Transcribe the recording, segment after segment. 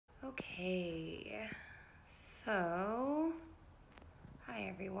Okay, so hi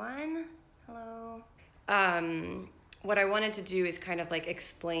everyone. Hello. What I wanted to do is kind of like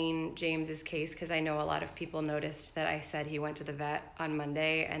explain James's case because I know a lot of people noticed that I said he went to the vet on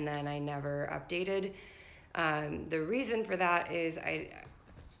Monday and then I never updated. The reason for that is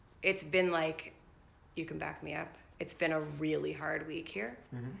it's been like, you can back me up. It's been a really hard week here.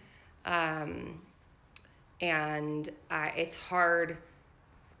 Mm-hmm. And it's hard.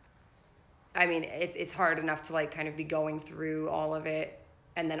 I mean, it's hard enough to like kind of be going through all of it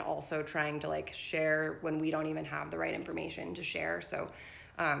and then also trying to like share when we don't even have the right information to share. So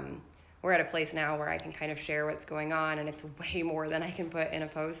we're at a place now where I can kind of share what's going on, and it's way more than I can put in a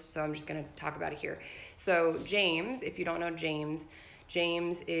post. So I'm just going to talk about it here. So James, if you don't know James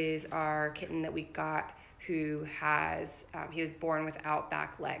is our kitten that we got who has, he was born without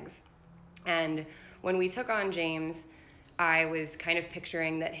back legs. And when we took on James, I was kind of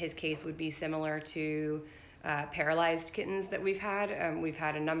picturing that his case would be similar to paralyzed kittens that we've had. We've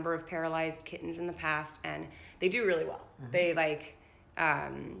had a number of paralyzed kittens in the past, and they do really well. Mm-hmm. They like,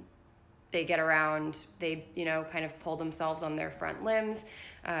 they get around, they, kind of pull themselves on their front limbs.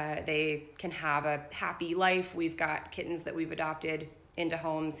 They can have a happy life. We've got kittens that we've adopted into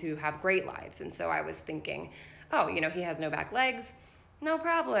homes who have great lives. And so I was thinking, oh, he has no back legs. No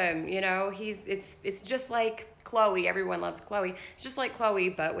problem. It's just like Chloe. Everyone loves Chloe. It's just like Chloe,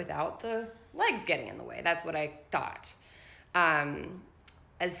 but without the legs getting in the way. That's what I thought.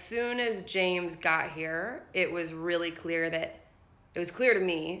 As soon as James got here, it was clear to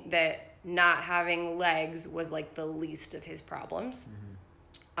me that not having legs was like the least of his problems.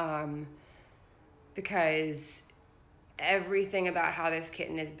 Mm-hmm. Because everything about how this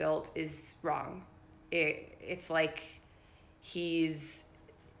kitten is built is wrong. It's like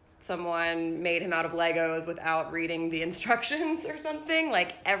someone made him out of Legos without reading the instructions or something.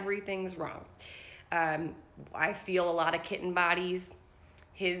 Like, everything's wrong. I feel a lot of kitten bodies.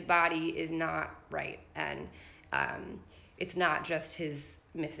 His body is not right. And it's not just his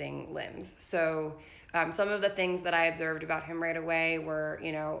missing limbs. So some of the things that I observed about him right away were,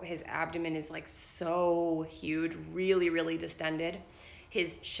 his abdomen is like so huge, really, really distended.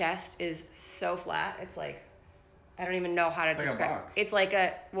 His chest is so flat. It's like, I don't even know how to describe it. It's like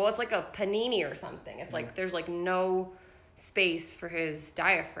a panini or something. It's like there's like no space for his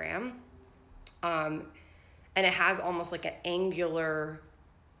diaphragm. And it has almost like an angular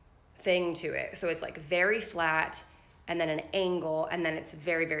thing to it. So it's like very flat and then an angle, and then it's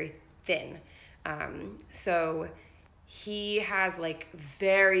very, very thin. So he has like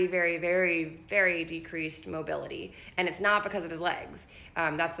very, very, very, very decreased mobility. And it's not because of his legs.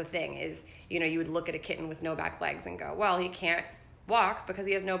 That's the thing is, you would look at a kitten with no back legs and go, well, he can't walk because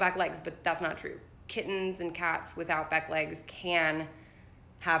he has no back legs. But that's not true. Kittens and cats without back legs can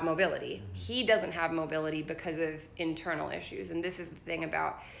have mobility. He doesn't have mobility because of internal issues. And this is the thing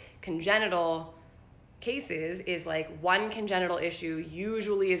about congenital cases is like one congenital issue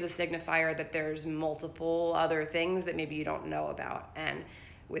usually is a signifier that there's multiple other things that maybe you don't know about. And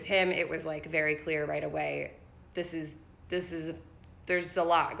with him, it was like very clear right away. There's a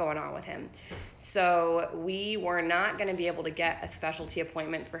lot going on with him. So we were not going to be able to get a specialty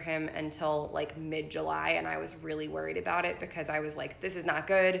appointment for him until like mid-July. And I was really worried about it because I was like, this is not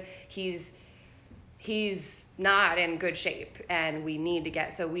good. He's not in good shape and we need to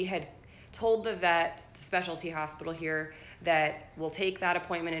get, so we had told the vet, the specialty hospital here, that we'll take that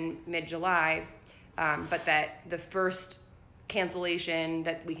appointment in mid-July, but that the first cancellation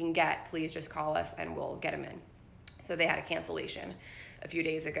that we can get, please just call us and we'll get him in. So they had a cancellation a few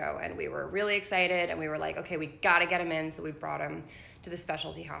days ago and we were really excited and we were like, okay, we got to get him in. So we brought him to the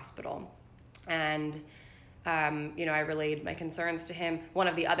specialty hospital and, I relayed my concerns to him. One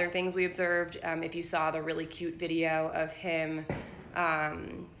of the other things we observed, if you saw the really cute video of him,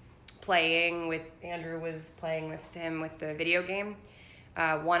 Andrew was playing with him with the video game.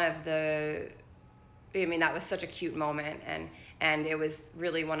 That was such a cute moment and it was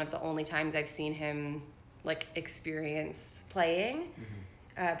really one of the only times I've seen him like experience playing,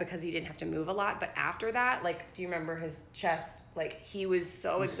 because he didn't have to move a lot. But after that, like, do you remember his chest? Like, he was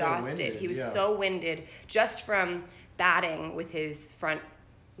so exhausted. He was so winded just from batting with his front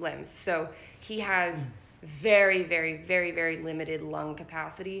limbs. So he has very, very, very, very limited lung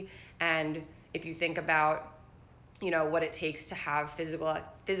capacity. And if you think about, what it takes to have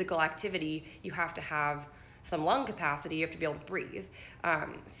physical activity, you have to have some lung capacity. You have to be able to breathe.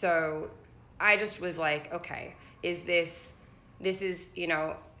 So I just was like, okay, this is,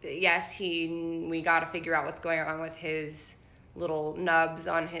 yes, we got to figure out what's going on with his little nubs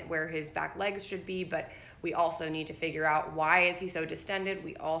on where his back legs should be, but We also need to figure out why is he so distended.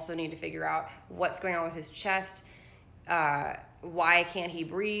 We also need to figure out what's going on with his chest. Why can't he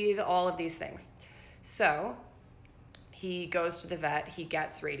breathe? All of these things. So he goes to the vet, he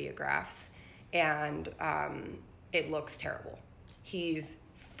gets radiographs, and it looks terrible. He's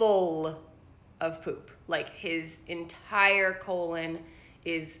full of poop. Like his entire colon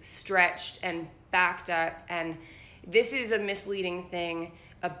is stretched and backed up, and this is a misleading thing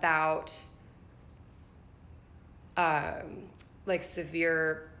about like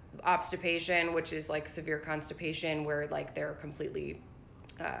severe obstipation, which is like severe constipation where like they're completely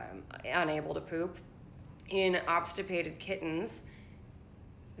unable to poop. In obstipated kittens,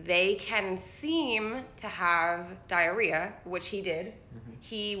 they can seem to have diarrhea, which he did.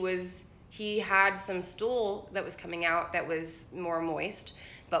 He had some stool that was coming out that was more moist,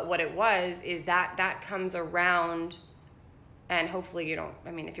 but what it was is that comes around, and hopefully you don't,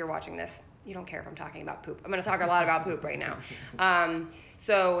 I mean, if you're watching this, you don't care if I'm talking about poop. I'm going to talk a lot about poop right now.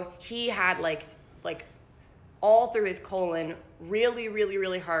 So he had like all through his colon, really, really,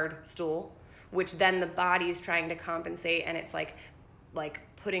 really hard stool, which then the body's trying to compensate, and it's like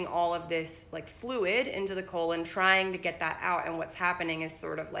putting all of this like fluid into the colon, trying to get that out, and what's happening is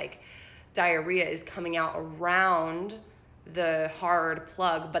sort of like diarrhea is coming out around the hard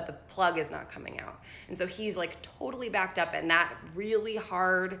plug, but the plug is not coming out. And so he's like totally backed up, and that really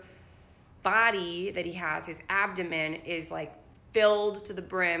hard body that he has, his abdomen, is like filled to the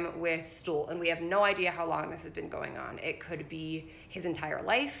brim with stool, and we have no idea how long this has been going on. It could be his entire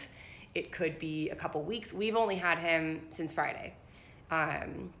life. It could be a couple weeks. We've only had him since Friday.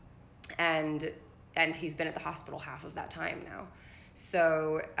 And he's been at the hospital half of that time now.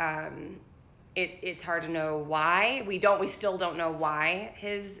 So it's hard to know why. We still don't know why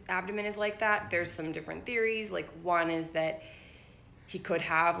his abdomen is like that. There's some different theories. Like one is that he could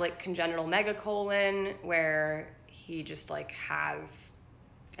have like congenital megacolon, where he just like has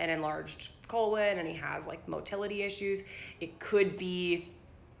an enlarged colon and he has like motility issues. It could be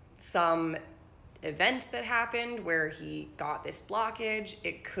some event that happened where he got this blockage.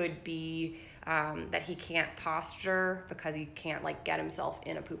 It could be that he can't posture because he can't like get himself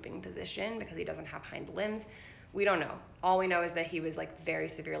in a pooping position because he doesn't have hind limbs. We don't know. All we know is that he was like very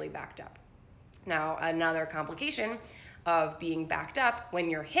severely backed up. Now, another complication of being backed up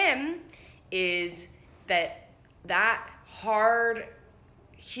when you're him is that hard,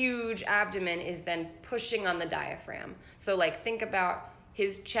 huge abdomen is then pushing on the diaphragm. So like think about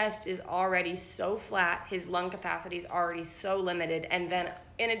his chest is already so flat, his lung capacity is already so limited, and then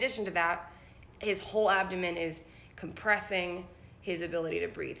in addition to that, his whole abdomen is compressing his ability to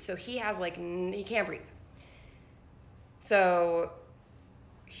breathe. So he has like, he can't breathe. So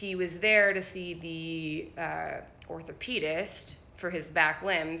he was there to see the orthopedist for his back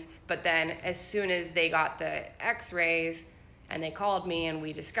limbs, but then as soon as they got the x-rays and they called me and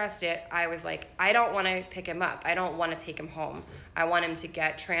we discussed it, I was like, I don't want to pick him up. I don't want to take him home. I want him to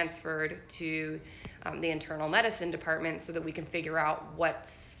get transferred to the internal medicine department so that we can figure out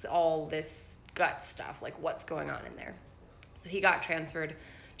what's all this gut stuff, like what's going on in there. So he got transferred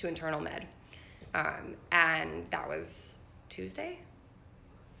to internal med. And that was Tuesday.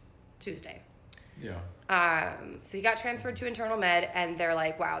 Yeah. So he got transferred to internal med, and they're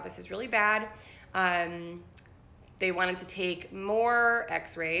like, wow, this is really bad. They wanted to take more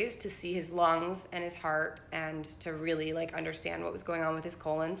x-rays to see his lungs and his heart and to really like understand what was going on with his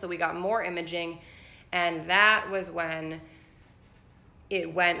colon. So we got more imaging, and that was when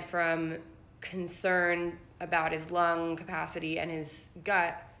it went from concern about his lung capacity and his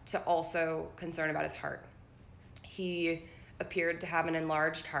gut to also concern about his heart. He appeared to have an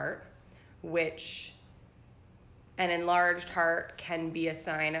enlarged heart, which an enlarged heart can be a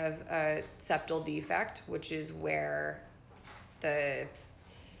sign of a septal defect, which is where the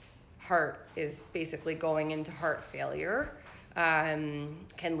heart is basically going into heart failure,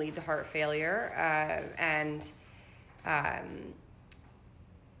 can lead to heart failure. And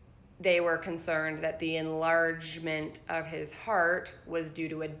they were concerned that the enlargement of his heart was due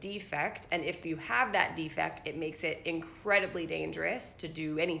to a defect. And if you have that defect, it makes it incredibly dangerous to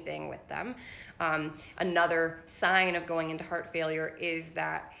do anything with them. Another sign of going into heart failure is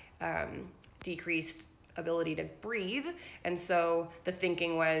that decreased ability to breathe. And so the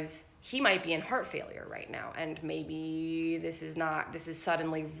thinking was, he might be in heart failure right now, and maybe this is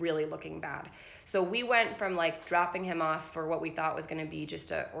suddenly really looking bad. So we went from like dropping him off for what we thought was going to be just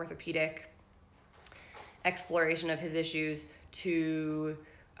a orthopedic exploration of his issues to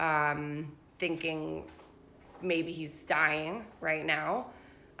thinking maybe he's dying right now.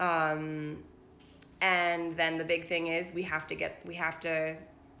 And then the big thing is we have to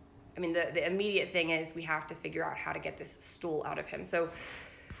I mean, the immediate thing is we have to figure out how to get this stool out of him. So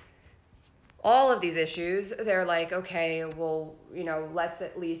all of these issues, they're like, okay, well, let's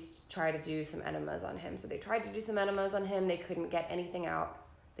at least try to do some enemas on him. So they tried to do some enemas on him. They couldn't get anything out.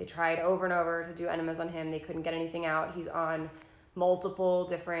 They tried over and over to do enemas on him. They couldn't get anything out. He's on multiple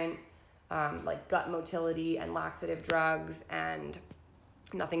different like gut motility and laxative drugs, and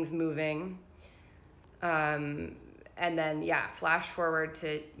nothing's moving. And then, flash forward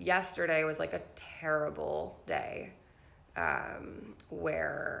to yesterday was like a terrible day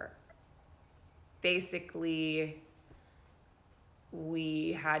where basically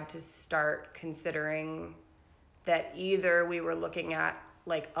we had to start considering that either we were looking at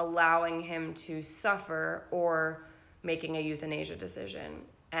like allowing him to suffer or making a euthanasia decision.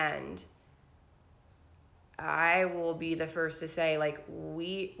 And I will be the first to say, like,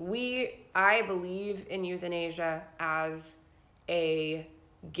 I believe in euthanasia as a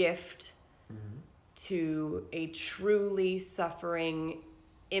gift to a truly suffering,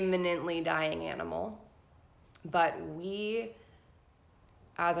 imminently dying animal. But we,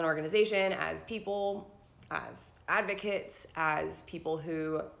 as an organization, as people, as advocates, as people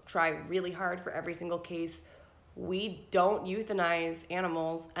who try really hard for every single case, we don't euthanize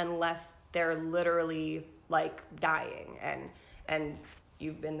animals unless they're literally like dying. And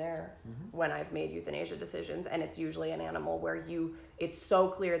you've been there when I've made euthanasia decisions, and it's usually an animal where it's so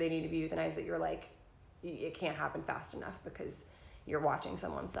clear they need to be euthanized that you're like, it can't happen fast enough because you're watching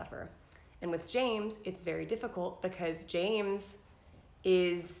someone suffer. And with James, it's very difficult because James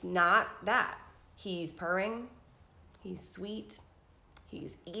is not that. He's purring, he's sweet,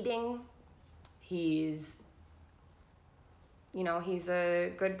 he's eating, he's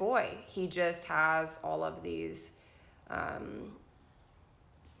a good boy. He just has all of these, I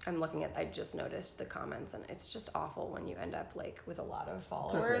just noticed the comments, and it's just awful when you end up like with a lot of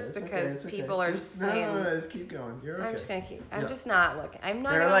followers because people are just saying, no, just keep going. You're okay. I'm just going to keep, I'm just not looking. I'm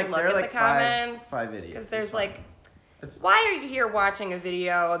not going to look at the comments. Five idiots. Because there's why are you here watching a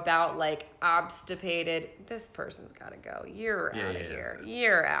video about like obstipated? This person's got to go. You're out of here.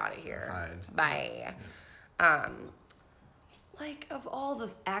 You're out of here. Bye. Yeah. Like of all the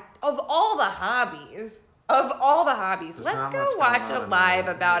hobbies, let's go watch a live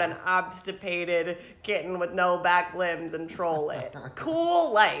about an obstipated kitten with no back limbs and troll it.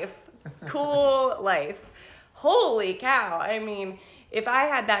 Cool life. Holy cow. I mean, if I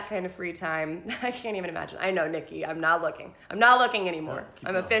had that kind of free time, I can't even imagine. I know, Nikki, I'm not looking. I'm not looking anymore.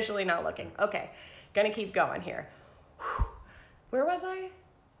 I'm officially not looking. Okay, gonna keep going here. Where was I?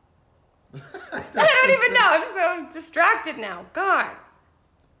 I don't even know. I'm so distracted now. God.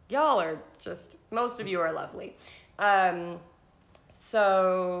 Y'all are just, most of you are lovely.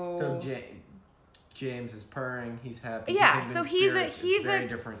 So James is purring. He's happy. Yeah, so he's a very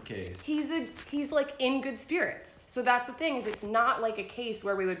different case. He's like in good spirits. So that's the thing, is it's not like a case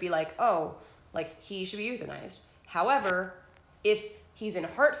where we would be like, oh, like he should be euthanized. However, if he's in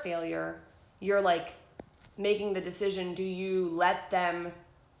heart failure, you're like making the decision, do you let them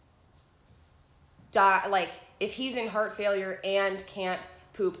die? Like if he's in heart failure and can't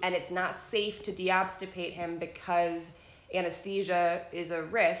poop and it's not safe to deobstipate him because anesthesia is a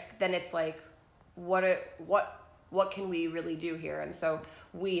risk, then it's like, what can we really do here? And so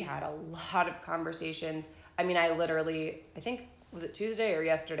we had a lot of conversations. I mean, I think, was it Tuesday or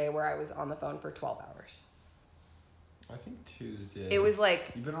yesterday where I was on the phone for 12 hours? I think Tuesday. It was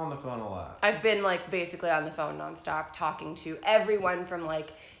like... You've been on the phone a lot. I've been like basically on the phone nonstop talking to everyone from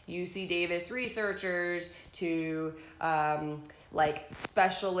like UC Davis researchers to like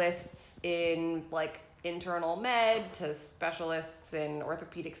specialists in like internal med to specialists in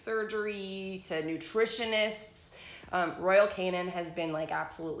orthopedic surgery to nutritionists. Royal Kitten has been like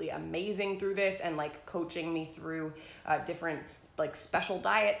absolutely amazing through this and like coaching me through different like special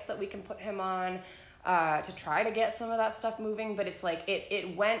diets that we can put him on to try to get some of that stuff moving. But it's like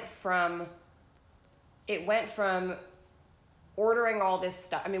it went from ordering all this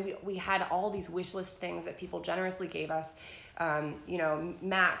stuff. I mean, we had all these wish list things that people generously gave us,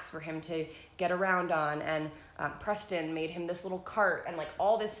 mats for him to get around on, and Preston made him this little cart, and like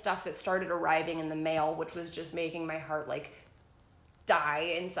all this stuff that started arriving in the mail, which was just making my heart like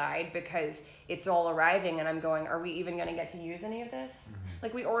die inside because it's all arriving and I'm going, are we even going to get to use any of this? Mm-hmm.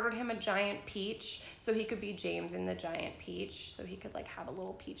 Like we ordered him a giant peach so he could be James in the giant peach, so he could like have a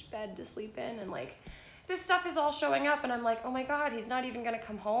little peach bed to sleep in, and like this stuff is all showing up and I'm like, oh my God, he's not even going to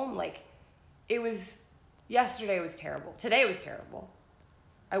come home. Like yesterday was terrible. Today was terrible.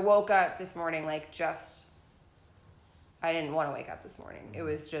 I woke up this morning I didn't want to wake up this morning. It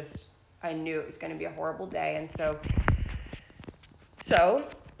was just, I knew it was going to be a horrible day. And so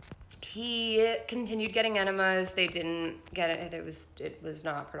he continued getting enemas. They didn't get it. It was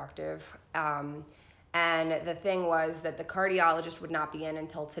not productive. And the thing was that the cardiologist would not be in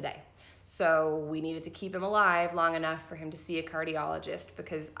until today. So we needed to keep him alive long enough for him to see a cardiologist,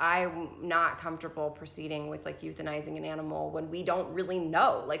 because I'm not comfortable proceeding with like euthanizing an animal when we don't really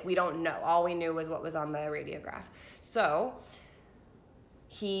know. Like, we don't know. All we knew was what was on the radiograph. So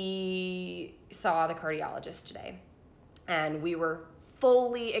he saw the cardiologist today, and we were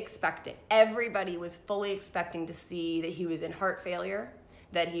fully expecting, everybody was fully expecting to see that he was in heart failure,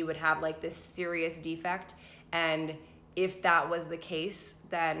 that he would have like this serious defect. And if that was the case,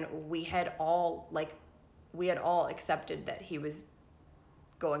 then we had all accepted that he was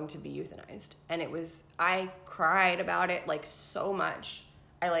going to be euthanized. And I cried about it like so much.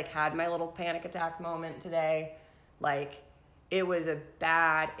 I like had my little panic attack moment today. Like, it was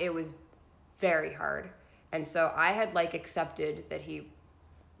very hard. And so I had like accepted that he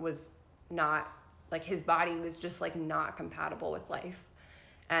was not, like, his body was just like not compatible with life.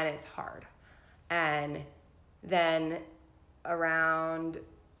 And it's hard. And then around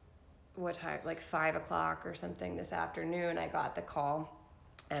what time, like 5 o'clock or something this afternoon, I got the call,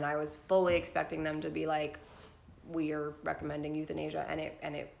 and I was fully expecting them to be like, we are recommending euthanasia.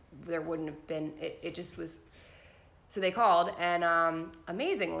 And there wouldn't have been, it just was. So they called, and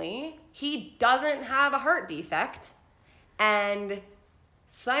amazingly, he doesn't have a heart defect. And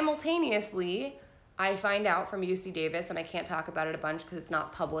simultaneously, I find out from UC Davis, and I can't talk about it a bunch because it's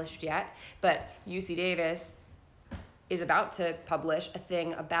not published yet, but UC Davis is about to publish a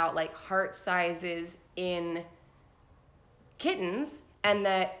thing about like heart sizes in kittens, and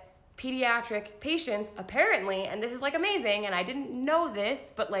that pediatric patients apparently, and this is like amazing, and I didn't know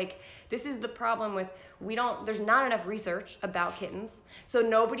this, but like, this is the problem with, there's not enough research about kittens, so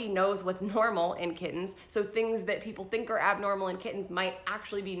nobody knows what's normal in kittens. So things that people think are abnormal in kittens might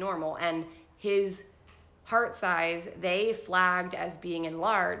actually be normal. And his heart size, they flagged as being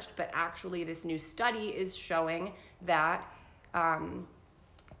enlarged, but actually this new study is showing that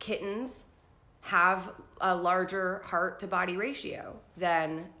kittens have a larger heart to body ratio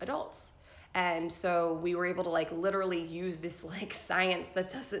than adults. And so we were able to like literally use this like science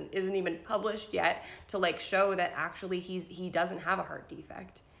that isn't even published yet to like show that actually he doesn't have a heart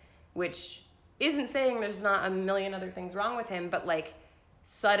defect, which isn't saying there's not a million other things wrong with him, but like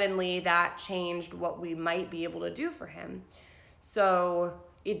suddenly that changed what we might be able to do for him. So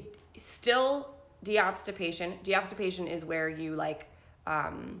it still deobstipation. Deobstipation is where you like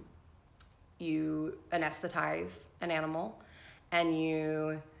you anesthetize an animal, and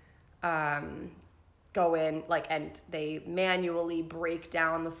you go in like, and they manually break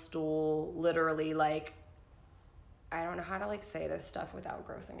down the stool, literally. Like, I don't know how to like say this stuff without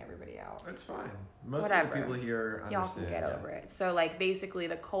grossing everybody out. It's fine. Most Whatever. of the people here understand. Y'all can get over it. So like basically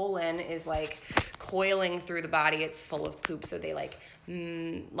the colon is like coiling through the body. It's full of poop. So they like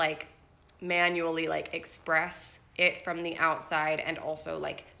manually like express it from the outside, and also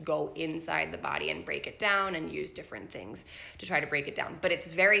like go inside the body and break it down and use different things to try to break it down. But it's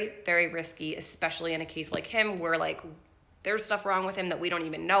very, very risky, especially in a case like him where like there's stuff wrong with him that we don't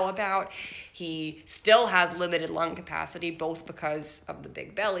even know about. He still has limited lung capacity, both because of the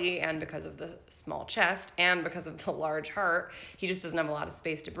big belly and because of the small chest and because of the large heart. He just doesn't have a lot of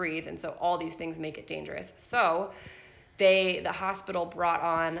space to breathe. And so all these things make it dangerous. So the hospital brought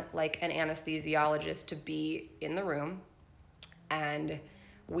on like an anesthesiologist to be in the room, and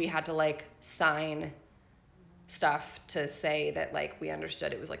we had to like sign stuff to say that like we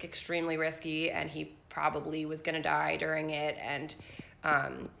understood it was like extremely risky and he probably was gonna die during it. And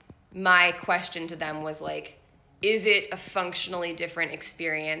my question to them was like, is it a functionally different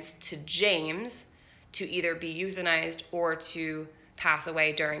experience to James to either be euthanized or to pass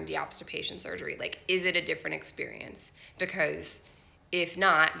away during deobstipation surgery? Like, is it a different experience? Because if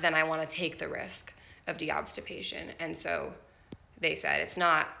not, then I want to take the risk of deobstipation. And so they said it's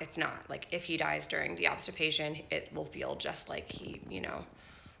not. Like, if he dies during deobstipation, it will feel just like he,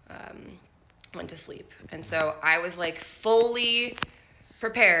 went to sleep. And so I was like fully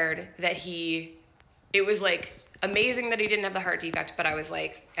prepared that it was like amazing that he didn't have the heart defect, but I was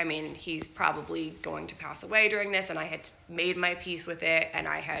like, I mean, he's probably going to pass away during this, and I had made my peace with it, and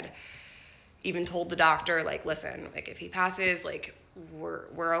I had even told the doctor, like, listen, like, if he passes, like,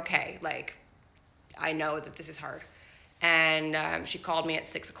 we're okay. Like, I know that this is hard. And she called me at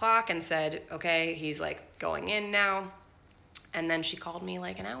 6 o'clock and said, okay, he's, like, going in now. And then she called me,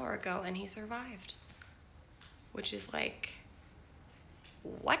 like, an hour ago, and he survived. Which is, like,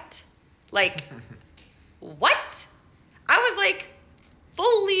 what? Like, what? I was, like,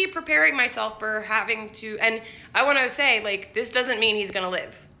 fully preparing myself for having to, and I want to say, like, this doesn't mean he's going to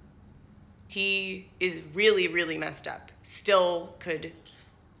live. He is really, really messed up. Still could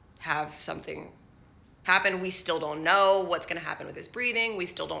have something happen. We still don't know what's going to happen with his breathing. We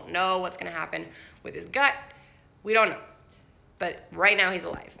still don't know what's going to happen with his gut. We don't know. But right now he's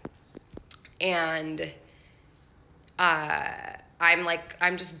alive. And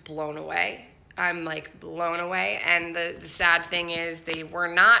I'm just blown away. I'm like blown away. And the sad thing is they were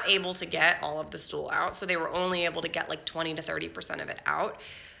not able to get all of the stool out. So they were only able to get like 20 to 30% of it out.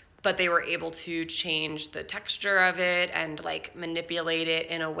 But they were able to change the texture of it and like manipulate it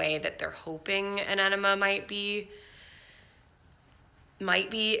in a way that they're hoping an enema might be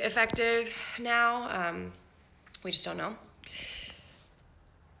effective now. We just don't know.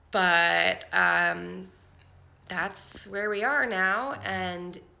 But that's where we are now.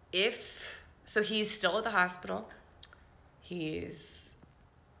 And so he's still at the hospital. He's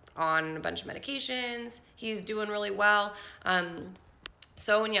on a bunch of medications. He's doing really well.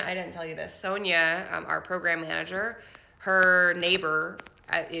 Sonia, I didn't tell you this. Sonia, our program manager, her neighbor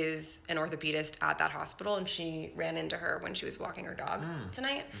is an orthopedist at that hospital, and she ran into her when she was walking her dog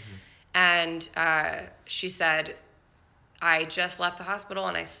tonight. And she said, I just left the hospital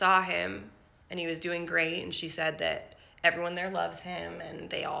and I saw him and he was doing great. And she said that everyone there loves him and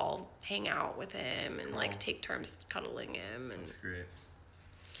they all hang out with him and like take turns cuddling him. And that's great.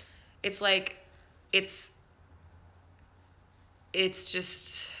 It's like, it's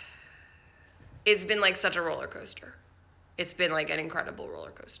been like such a roller coaster. It's been like an incredible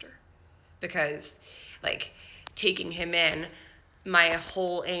roller coaster because like taking him in, my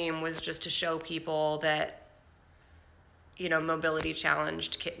whole aim was just to show people that, you know, mobility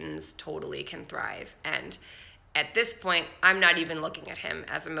challenged kittens totally can thrive. And at this point, I'm not even looking at him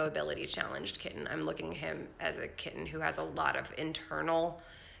as a mobility challenged kitten. I'm looking at him as a kitten who has a lot of internal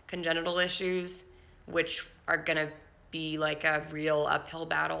congenital issues, which are going to be like a real uphill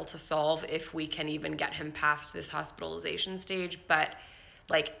battle to solve if we can even get him past this hospitalization stage. But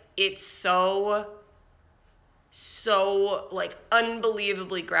like, it's so like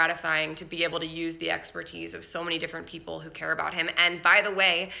unbelievably gratifying to be able to use the expertise of so many different people who care about him. And by the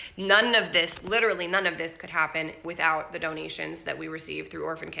way, literally none of this could happen without the donations that we receive through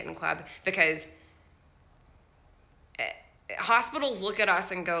Orphan Kitten Club, because hospitals look at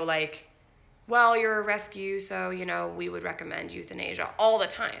us and go like, well, you're a rescue, so, you know, we would recommend euthanasia all the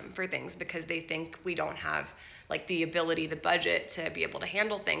time for things because they think we don't have like the ability, the budget to be able to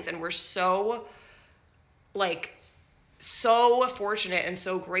handle things. And we're so fortunate and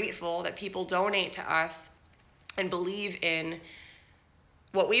so grateful that people donate to us and believe in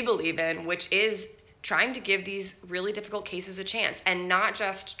what we believe in, which is trying to give these really difficult cases a chance, and not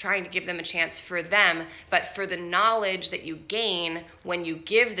just trying to give them a chance for them, but for the knowledge that you gain when you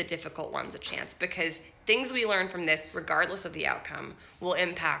give the difficult ones a chance, because things we learn from this, regardless of the outcome, will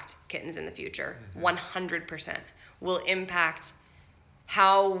impact kittens in the future. 100% will impact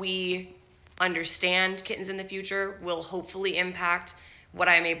how we understand kittens in the future, will hopefully impact what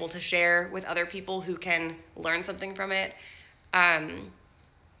I'm able to share with other people who can learn something from it.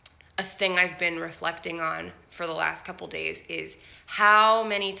 A thing I've been reflecting on for the last couple days is how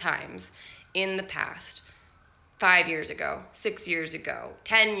many times in the past, 5 years ago, 6 years ago,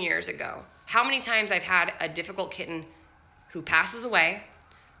 10 years ago, how many times I've had a difficult kitten who passes away,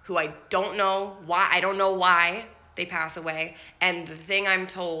 who I don't know why they pass away. And the thing I'm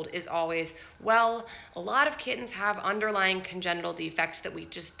told is always, well, a lot of kittens have underlying congenital defects that we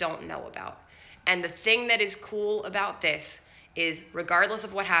just don't know about. And the thing that is cool about this is regardless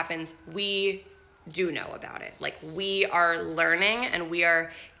of what happens, we do know about it. Like, we are learning and we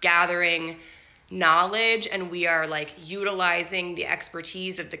are gathering knowledge and we are like utilizing the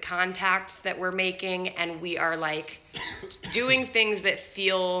expertise of the contacts that we're making, and we are like doing things that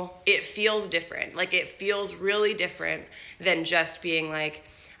feels different. Like, it feels really different than just being like,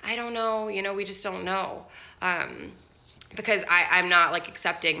 I don't know, you know, we just don't know. Because I'm not like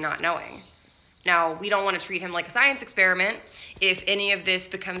accepting not knowing. Now, we don't want to treat him like a science experiment. If any of this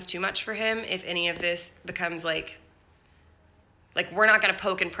becomes too much for him, if any of this becomes like we're not going to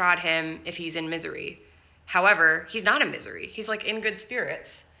poke and prod him if he's in misery. However, he's not in misery. He's like in good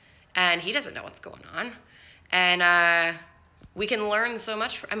spirits and he doesn't know what's going on. And we can learn so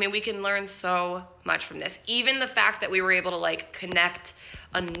much. We can learn so much from this. Even the fact that we were able to like connect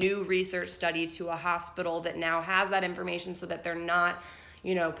a new research study to a hospital that now has that information so that they're not,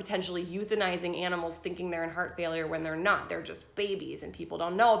 you know, potentially euthanizing animals thinking they're in heart failure when they're not. They're just babies and people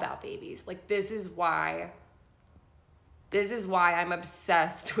don't know about babies. Like, this is why I'm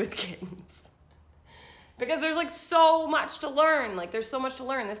obsessed with kittens. Because there's like so much to learn. Like, there's so much to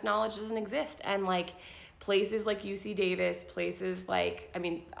learn. This knowledge doesn't exist. And like, places like UC Davis, places like, I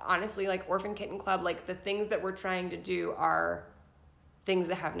mean, honestly, like Orphan Kitten Club, like the things that we're trying to do are things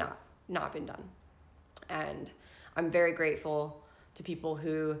that have not been done. And I'm very grateful to people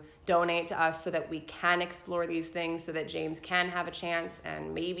who donate to us so that we can explore these things, so that James can have a chance,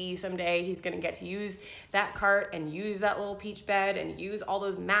 and maybe someday he's gonna get to use that cart and use that little peach bed and use all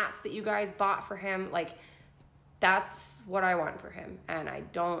those mats that you guys bought for him. Like, that's what I want for him. And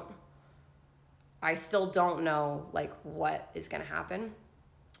I still don't know like what is gonna happen.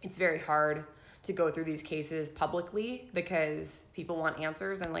 It's very hard to go through these cases publicly because people want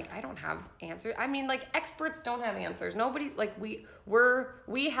answers, and like I don't have answers. I mean, like experts don't have answers. Nobody's like we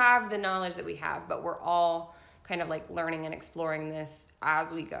have the knowledge that we have, but we're all kind of like learning and exploring this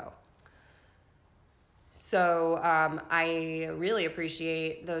as we go. So I really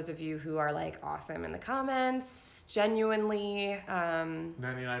appreciate those of you who are like awesome in the comments. Genuinely,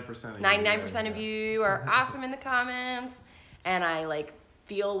 99% of you are awesome in the comments, and I like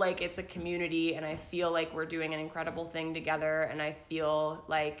feel like it's a community, and I feel like we're doing an incredible thing together, and I feel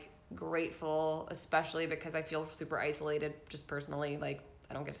like grateful, especially because I feel super isolated just personally. Like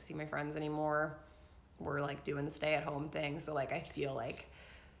I don't get to see my friends anymore. We're like doing the stay at home thing, so like I feel like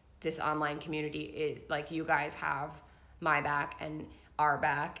this online community is like, you guys have my back and our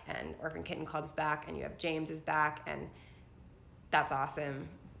back and Orphan Kitten Club's back, and you have James's back, and that's awesome.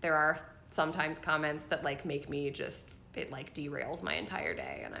 There are sometimes comments that like make me just, it like derails my entire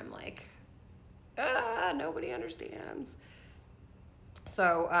day, and I'm like, nobody understands.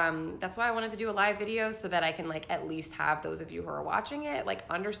 So that's why I wanted to do a live video, so that I can like at least have those of you who are watching it like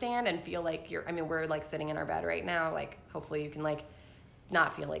understand and feel like we're like sitting in our bed right now. Like hopefully you can like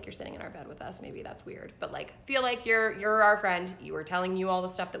not feel like you're sitting in our bed with us. Maybe that's weird, but like feel like you're our friend. You are telling you all the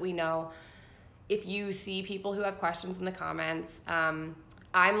stuff that we know. If you see people who have questions in the comments, I'm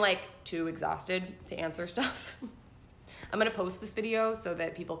like too exhausted to answer stuff. I'm gonna post this video so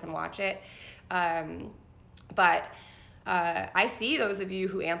that people can watch it. But I see those of you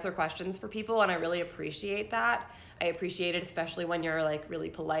who answer questions for people, and I really appreciate that. I appreciate it, especially when you're like really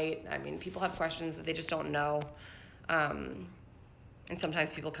polite. I mean, people have questions that they just don't know. And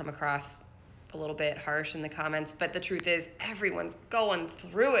sometimes people come across a little bit harsh in the comments, but the truth is everyone's going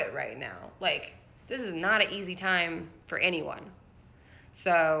through it right now. Like, this is not an easy time for anyone.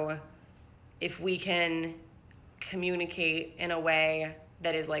 So if we can communicate in a way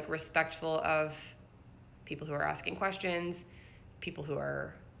that is like respectful of people who are asking questions, people who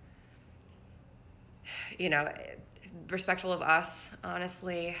are, respectful of us,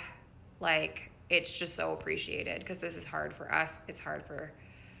 honestly, like, it's just so appreciated, because this is hard for us.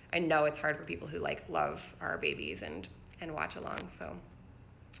 I know it's hard for people who like love our babies and watch along. So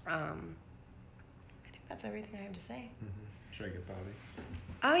I think that's everything I have to say. Mm-hmm. Should I get Bobby?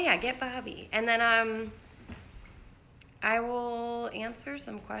 Oh yeah, get Bobby. And then I will answer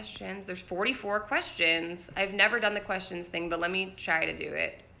some questions. There's 44 questions. I've never done the questions thing, but let me try to do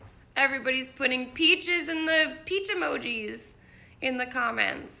it. Everybody's putting peaches in the peach emojis in the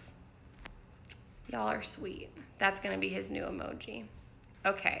comments. Y'all are sweet. That's going to be his new emoji.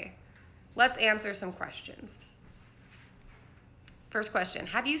 Okay, let's answer some questions. First question,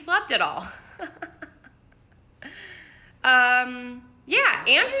 have you slept at all? Yeah,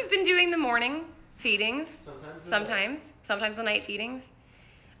 Andrew's been doing the morning feedings. Sometimes the night feedings.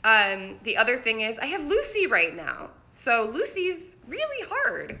 The other thing is I have Lucy right now. So Lucy's really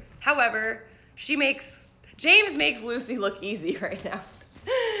hard. However, James makes Lucy look easy right now.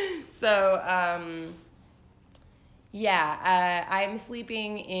 So, I'm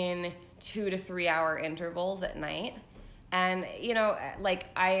sleeping in 2 to 3 hour intervals at night. And,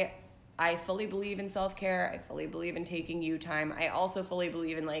 I fully believe in self-care. I fully believe in taking you time. I also fully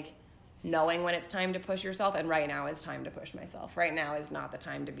believe in, like, knowing when it's time to push yourself. And right now is time to push myself. Right now is not the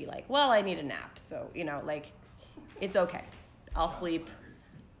time to be like, well, I need a nap. So, it's okay. I'll sleep.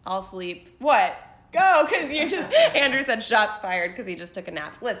 What? Go, because Andrew said shots fired because he just took a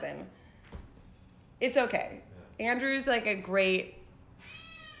nap. Listen, it's okay. Andrew's like a great,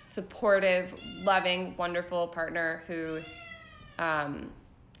 supportive, loving, wonderful partner who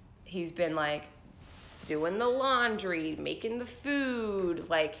he's been like doing the laundry, making the food,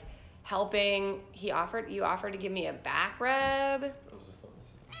 like helping. You offered to give me a back rub. That was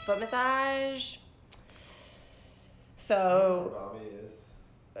a foot massage. So Bobby is.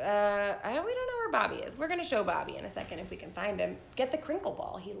 we don't know where Bobby is. We're gonna show Bobby in a second if we can find him. Get the crinkle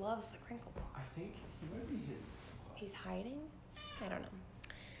ball. He loves the crinkle ball. I think he might be hidden. He's hiding? I don't know.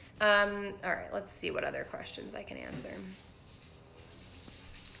 All right, let's see what other questions I can answer.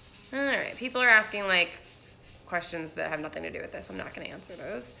 All right, people are asking like questions that have nothing to do with this. I'm not gonna answer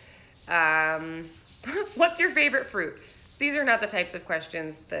those. What's your favorite fruit? These are not the types of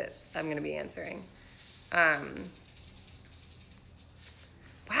questions that I'm going to be answering. Wow,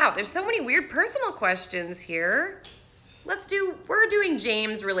 there's so many weird personal questions here. We're doing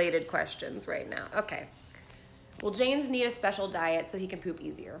James related questions right now. Okay. Will James need a special diet so he can poop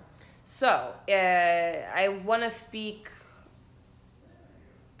easier? So, I want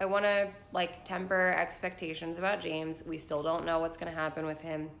to like temper expectations about James. We still don't know what's going to happen with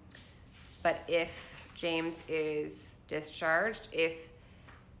him. But if James is discharged,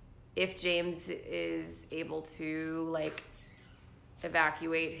 if James is able to like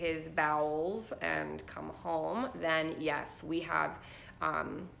evacuate his bowels and come home, then yes, we have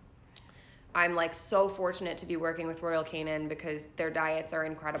I'm like so fortunate to be working with Royal Kitten because their diets are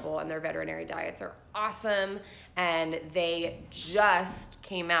incredible and their veterinary diets are awesome, and they just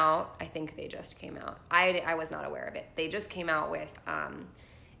came out. I think they just came out. I was not aware of it. They just came out with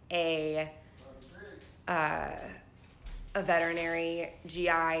a veterinary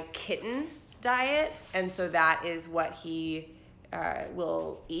GI kitten diet, and so that is what he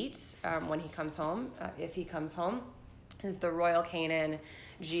will eat when he comes home, if he comes home, is the Royal Canin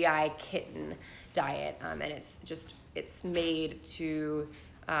GI Kitten diet, and it's made to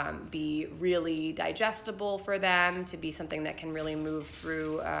be really digestible for them, to be something that can really move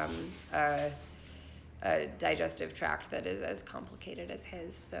through a digestive tract that is as complicated as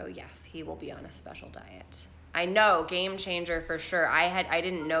his. So yes, he will be on a special diet. I know, game changer for sure. I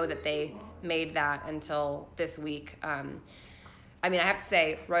didn't know that they made that until this week. I mean, I have to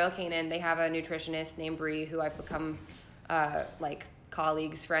say, Royal Canin, they have a nutritionist named Bree who I've become like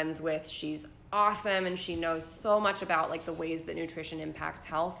colleagues, friends with. She's awesome, and she knows so much about like the ways that nutrition impacts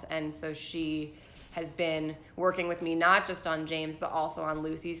health. And so she has been working with me not just on James, but also on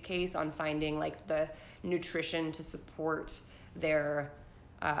Lucy's case, on finding like the nutrition to support their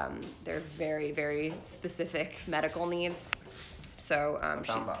very, very specific medical needs. So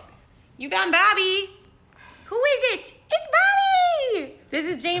Found Bobby. You found Bobby? Who is it? It's Bobby! This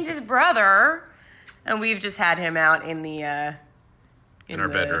is James's brother, and we've just had him out in the in our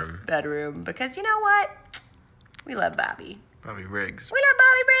bedroom because you know what? We love Bobby. Bobby Riggs. We love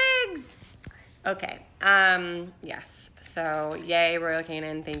Bobby Riggs. Okay. Yes. So yay, Royal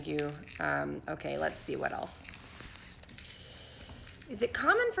Canin. Thank you. Okay. Let's see what else. Is it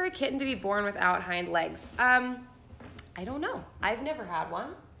common for a kitten to be born without hind legs? I don't know. I've never had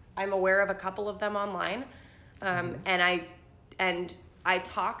one. I'm aware of a couple of them online. And I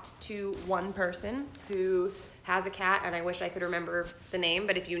talked to one person who has a cat, and I wish I could remember the name,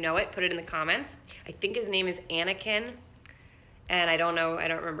 but if you know it, put it in the comments. I think his name is Anakin, and I don't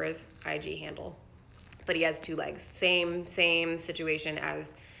remember his IG handle, but he has 2 legs. Same situation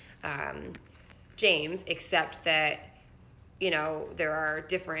as James, except that, you know, there are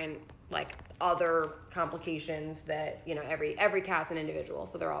different like other complications that, you know, every cat's an individual,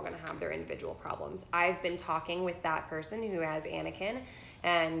 so they're all going to have their individual problems. I've been talking with that person who has Anakin,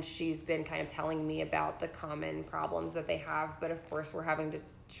 and she's been kind of telling me about the common problems that they have, but of course we're having to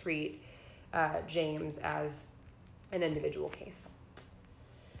treat James as an individual case.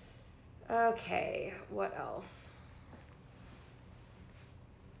 Okay, what else?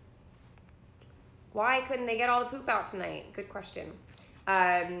 Why couldn't they get all the poop out tonight? Good question.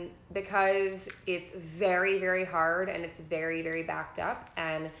 Because it's very, very hard, and it's very, very backed up.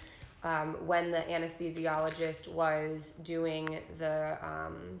 And when the anesthesiologist was doing the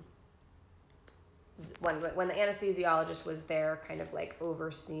when the anesthesiologist was there, kind of like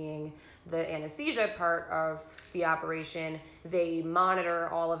overseeing the anesthesia part of the operation, they monitor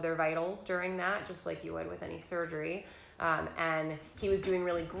all of their vitals during that, just like you would with any surgery. And he was doing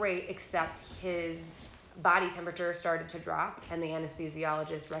really great, except his body temperature started to drop, and the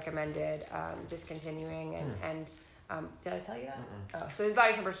anesthesiologist recommended discontinuing. And did I tell you that? Oh, so his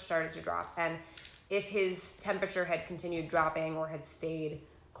body temperature started to drop, and if his temperature had continued dropping or had stayed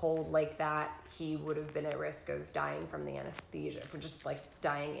cold like that, he would have been at risk of dying from the anesthesia, for just like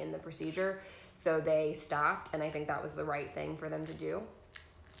dying in the procedure. So they stopped, and I think that was the right thing for them to do.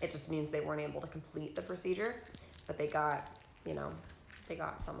 It just means they weren't able to complete the procedure, but they got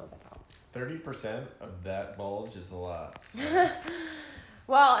some of it out. 30% of that bulge is a lot. So.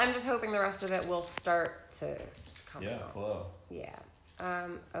 Well, I'm just hoping the rest of it will start to come out. Flow. Yeah.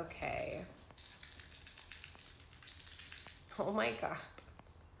 Okay. Oh my God.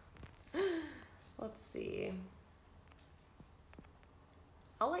 Let's see.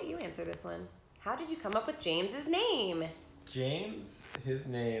 I'll let you answer this one. How did you come up with James's name? James, his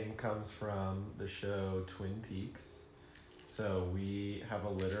name comes from the show Twin Peaks. So we have a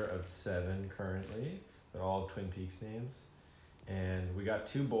litter of 7 currently. They're all Twin Peaks names. And we got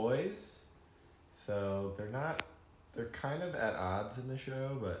 2 boys So they're kind of at odds in the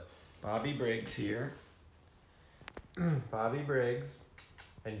show, but Bobby Briggs here. Bobby Briggs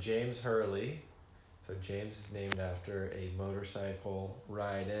and James Hurley. So James is named after a motorcycle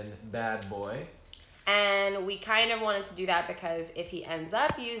riding bad boy. And we kind of wanted to do that because if he ends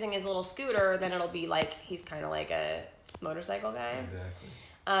up using his little scooter, then it'll be like he's kind of like a motorcycle guy. Exactly.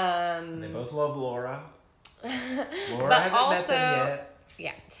 They both love Laura. Laura hasn't met them yet.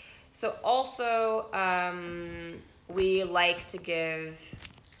 Yeah. So also, we like to give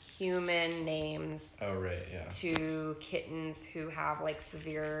human names. Oh, right, yeah. To kittens who have like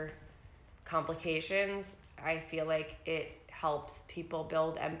severe complications. I feel like it helps people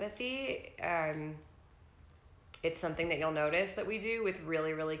build empathy. It's something that you'll notice that we do with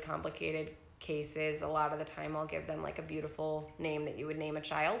really, really complicated cases. A lot of the time I'll give them like a beautiful name that you would name a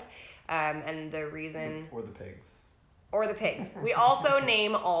child. And the reason... Or the pigs. Or the pigs. We also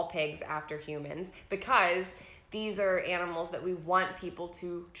name all pigs after humans because these are animals that we want people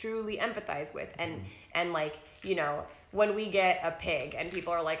to truly empathize with. And like, you know, when we get a pig and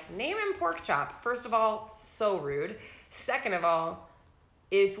people are like, name him Pork Chop. First of all, so rude. Second of all,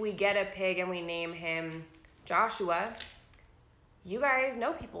 if we get a pig and we name him Joshua, you guys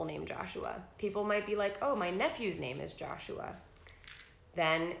know people named Joshua. People might be like, oh, my nephew's name is Joshua.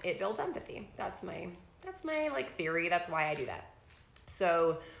 Then it builds empathy. That's my like theory. That's why I do that.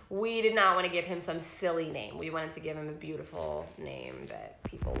 So we did not want to give him some silly name. We wanted to give him a beautiful name that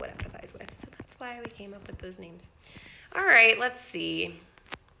people would empathize with. So that's why we came up with those names. All right, let's see.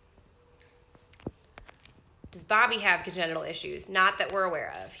 Does Bobby have congenital issues? Not that we're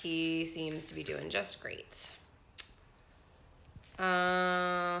aware of. He seems to be doing just great.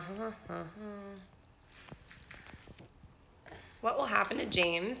 What will happen to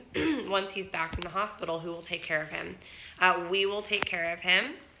James once he's back from the hospital? Who will take care of him? We will take care of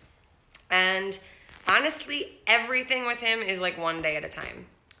him. And honestly, everything with him is like one day at a time.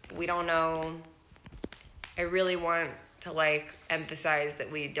 We don't know. I really want to like emphasize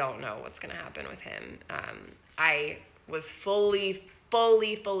that we don't know what's going to happen with him. I was fully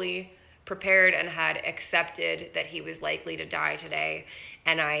prepared and had accepted that he was likely to die today.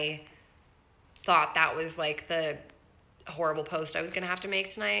 And I thought that was like the horrible post I was going to have to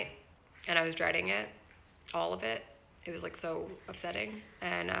make tonight. And I was dreading it. All of it. It was like so upsetting.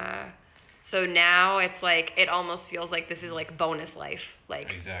 And so now it's like, it almost feels like this is like bonus life.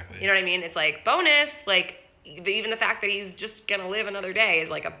 Like, exactly. You know what I mean? It's like bonus, like even the fact that he's just going to live another day is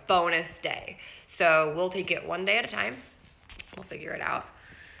like a bonus day. So we'll take it one day at a time. We'll figure it out.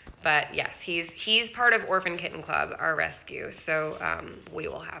 But yes, he's part of Orphan Kitten Club, our rescue. So we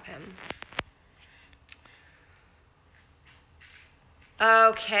will have him.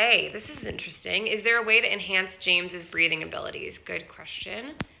 Okay, this is interesting. Is there a way to enhance James's breathing abilities? Good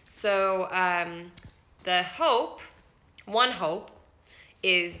question. So one hope,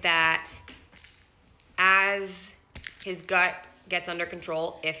 is that as his gut gets under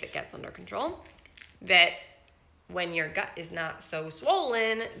control, if it gets under control, that when your gut is not so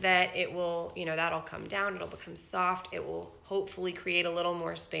swollen, that it will, that'll come down, it'll become soft, it will hopefully create a little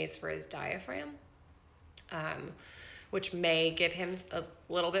more space for his diaphragm, which may give him a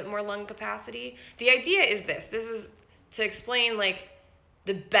little bit more lung capacity. The idea is this is to explain like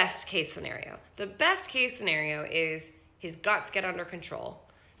the best case scenario. The best case scenario is his guts get under control.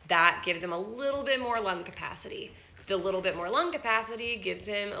 That gives him a little bit more lung capacity. The little bit more lung capacity gives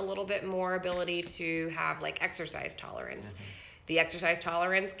him a little bit more ability to have like exercise tolerance. Mm-hmm. The exercise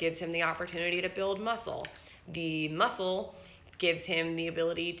tolerance gives him the opportunity to build muscle. The muscle gives him the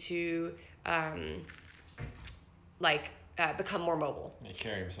ability to become more mobile.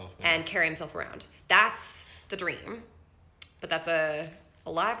 And carry himself around. That's the dream. But that's a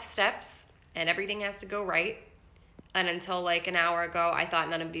lot of steps and everything has to go right. And until like an hour ago, I thought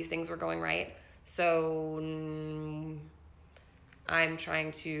none of these things were going right. So I'm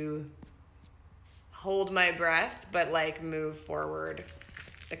trying to hold my breath, but like move forward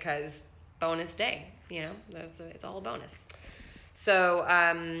because bonus day, it's all a bonus. So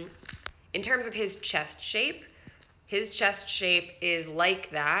in terms of his chest shape is like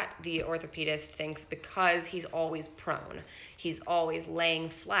that, the orthopedist thinks, because he's always prone. He's always laying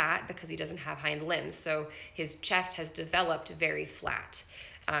flat because he doesn't have hind limbs. So his chest has developed very flat.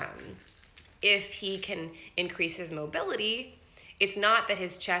 If he can increase his mobility, it's not that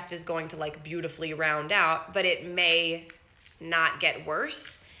his chest is going to like beautifully round out, but it may not get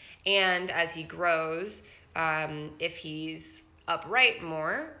worse. And as he grows, if he's upright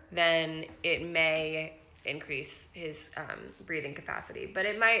more, then it may increase his breathing capacity. But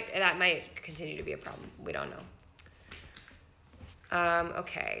that might continue to be a problem. We don't know.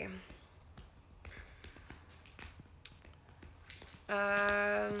 Okay.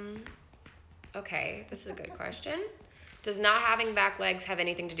 Okay, this is a good question. Does not having back legs have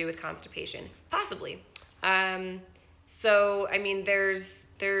anything to do with constipation? Possibly. So, I mean, there's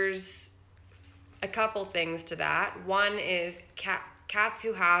a couple things to that. One is cats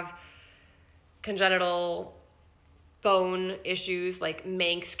who have congenital bone issues, like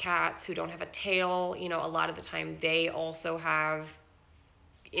Manx cats who don't have a tail, you know, a lot of the time they also have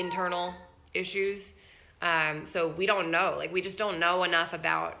internal issues. So we don't know, like, we just don't know enough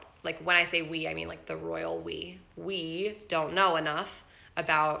about, like, when I say we, I mean, like, the royal we. We don't know enough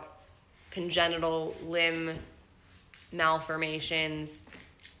about congenital limb malformations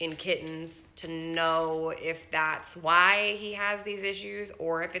in kittens to know if that's why he has these issues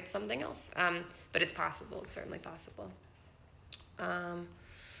or if it's something else. But it's possible. It's certainly possible.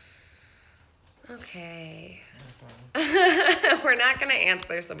 Okay. We're not going to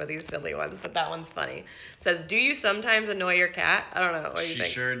answer some of these silly ones, but that one's funny. It says, do you sometimes annoy your cat? I don't know. What do you think?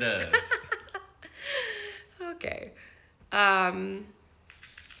 She sure does. Okay. Have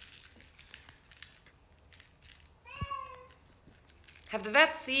the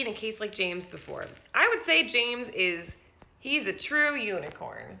vets seen a case like James before? I would say James he's a true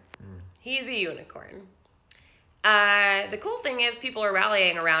unicorn. He's a unicorn. The cool thing is people are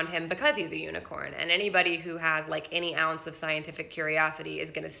rallying around him because he's a unicorn, and anybody who has like any ounce of scientific curiosity is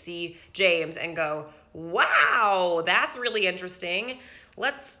going to see James and go, wow, that's really interesting.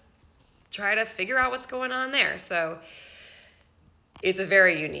 Let's try to figure out what's going on there. So it's a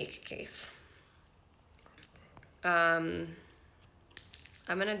very unique case. I'm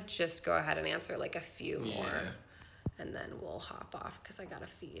going to just go ahead and answer like a few more, and then we'll hop off because I got to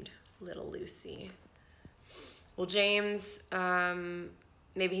feed little Lucy. Well, James,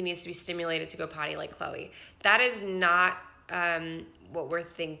 maybe he needs to be stimulated to go potty like Chloe. That is not what we're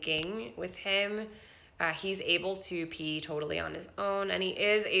thinking with him. He's able to pee totally on his own, and he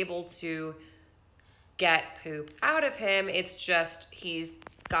is able to get poop out of him. It's just he's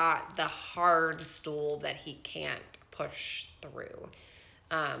got the hard stool that he can't push through.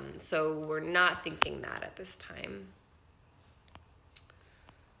 So we're not thinking that at this time.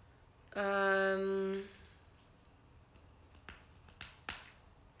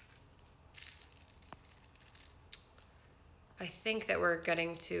 I think that we're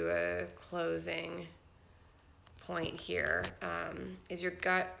getting to a closing point here. Is your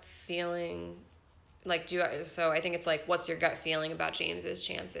gut feeling like so I think it's like, what's your gut feeling about James's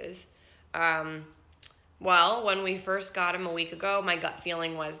chances? Well, when we first got him a week ago, my gut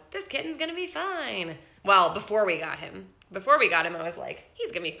feeling was this kitten's gonna be fine. Well, before we got him, I was like,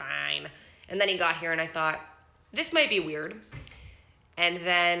 he's gonna be fine. And then he got here and I thought, this might be weird. And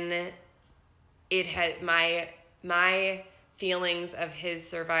then it had my feelings of his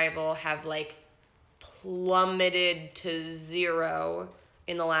survival have like plummeted to 0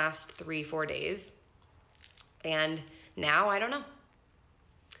 in the last 3-4 days. And now I don't know.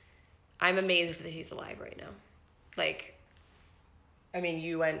 I'm amazed that he's alive right now. Like, I mean,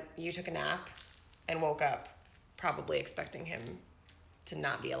 you took a nap and woke up probably expecting him to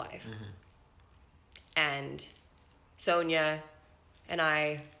not be alive. Mm-hmm. And Sonia and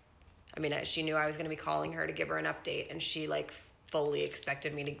she knew I was going to be calling her to give her an update, and she like fully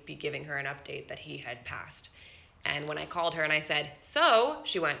expected me to be giving her an update that he had passed. And when I called her and I said, so,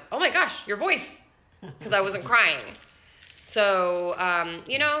 she went, oh my gosh, your voice, because I wasn't crying. So,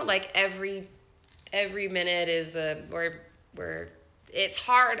 like every minute is where it's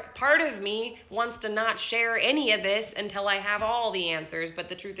hard. Part of me wants to not share any of this until I have all the answers. But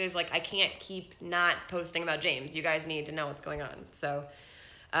the truth is, like, I can't keep not posting about James. You guys need to know what's going on. So,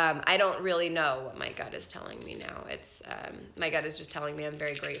 I don't really know what my gut is telling me now. It's, my gut is just telling me I'm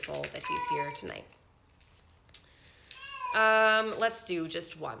very grateful that he's here tonight. Let's do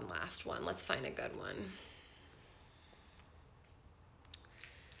just one last one. Let's find a good one.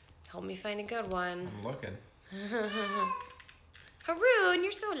 Help me find a good one. I'm looking. Haroon,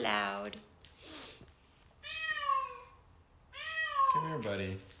 you're so loud. Come here,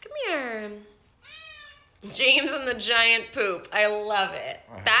 buddy. Come here. James and the giant poop. I love it.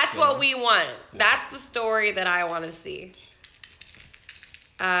 That's what we want. Yeah. That's the story that I want to see.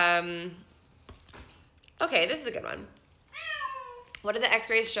 Okay, this is a good one. What did the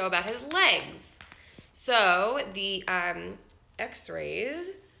x-rays show about his legs? So the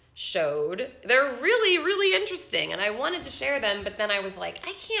x-rays showed, they're really, really interesting, and I wanted to share them, but then I was like,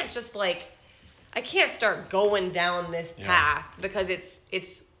 I can't start going down this path, because it's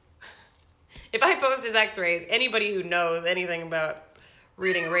if I post his x-rays, anybody who knows anything about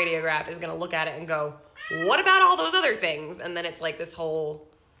reading a radiograph is going to look at it and go, what about all those other things? And then it's like this whole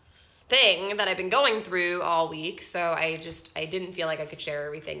thing that I've been going through all week, so I didn't feel like I could share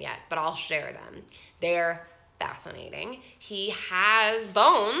everything yet, but I'll share them. They're fascinating. He has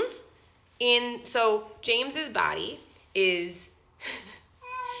bones so James's body is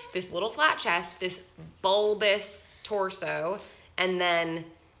this little flat chest, this bulbous torso, and then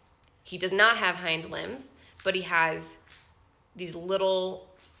he does not have hind limbs, but he has these little,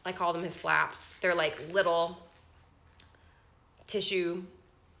 I call them his flaps. They're like little tissue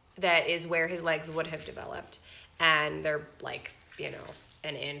that is where his legs would have developed. And they're like,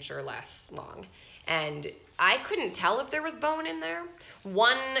 an inch or less long. And I couldn't tell if there was bone in there.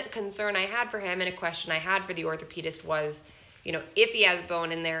 One concern I had for him and a question I had for the orthopedist was, if he has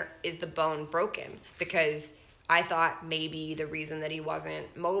bone in there, is the bone broken? Because I thought maybe the reason that he wasn't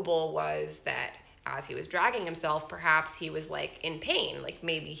mobile was that as he was dragging himself, perhaps he was like in pain. Like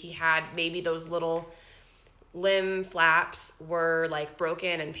maybe those little limb flaps were like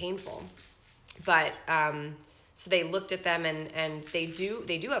broken and painful. But so they looked at them and they do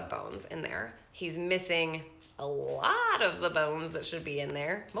have bones in there. He's missing a lot of the bones that should be in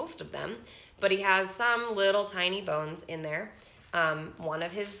there, most of them, but he has some little tiny bones in there. One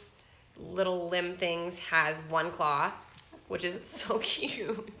of his little limb things has one claw, which is so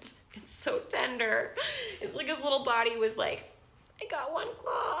cute. It's so tender. It's like his little body was like, I got one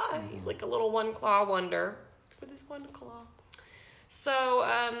claw. He's like a little one claw wonder with his one claw. So,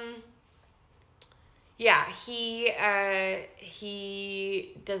 yeah, he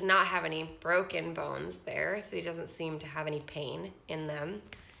does not have any broken bones there, so he doesn't seem to have any pain in them.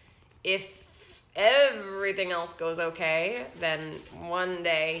 If everything else goes okay, then one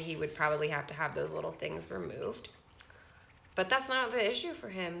day he would probably have to have those little things removed. But that's not the issue for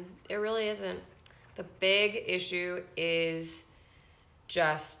him. It really isn't. The big issue is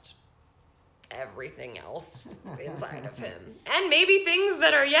just everything else inside of him. And maybe things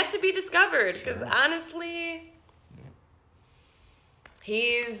that are yet to be discovered. Because honestly,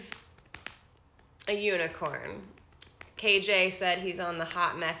 he's a unicorn. KJ said he's on the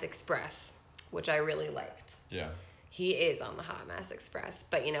Hot Mess Express, which I really liked. Yeah. He is on the Hot Mess Express.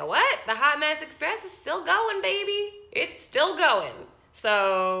 But you know what? The Hot Mess Express is still going, baby. It's still going.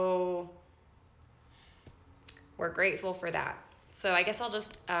 So we're grateful for that. So I guess I'll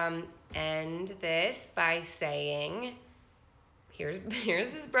just end this by saying,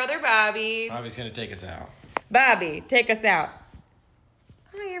 here's his brother Bobby. Bobby's going to take us out. Bobby, take us out.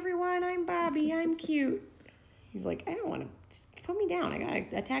 Hi, everyone. I'm Bobby. I'm cute. He's like, I don't want to put me down. I got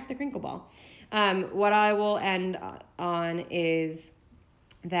to attack the crinkle ball. What I will end on is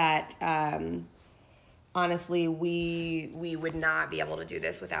that, honestly, we would not be able to do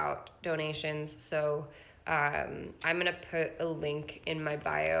this without donations. So I'm going to put a link in my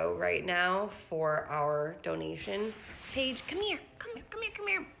bio right now for our donation page. Come here.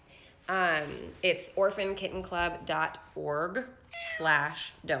 It's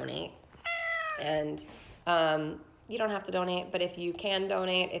orphankittenclub.org/donate. And you don't have to donate, but if you can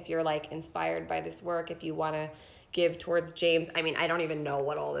donate, if you're like inspired by this work, if you want to give towards James, I mean, I don't even know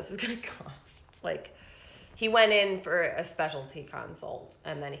what all this is going to cost. It's like he went in for a specialty consult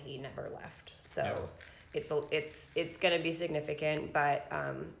and then he never left. So yeah. It's going to be significant, but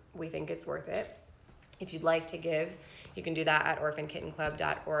we think it's worth it. If you'd like to give, you can do that at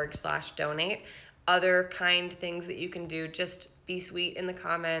orphankittenclub.org/donate. Other kind things that you can do, just be sweet in the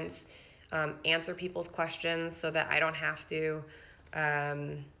comments. Answer people's questions so that I don't have to.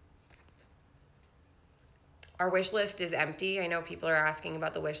 Our wish list is empty. I know people are asking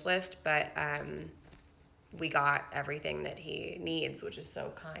about the wish list, but we got everything that he needs, which is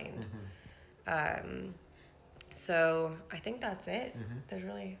so kind. So I think that's it. There's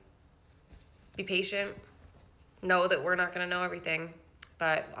really, be patient. Know that we're not going to know everything,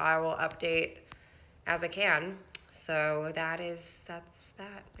 but I will update as I can. So that's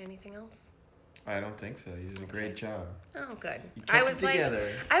that. Anything else? I don't think so. You did a great job. Oh, good. You kept it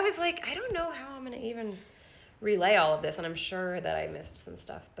together. I was like, I don't know how I'm going to even relay all of this, and I'm sure that I missed some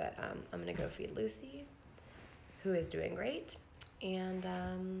stuff, but I'm going to go feed Lucy, who is doing great. And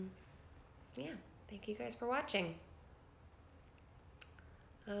yeah, thank you guys for watching.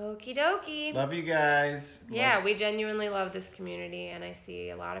 Okie dokie. Love you guys. Yeah, we genuinely love this community, and I see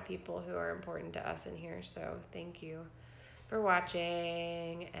a lot of people who are important to us in here, so thank you for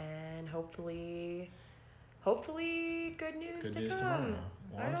watching, and hopefully good news to come. Tomorrow.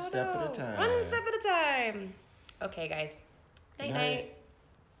 One step at a time. One step at a time. Okay, guys. Night night.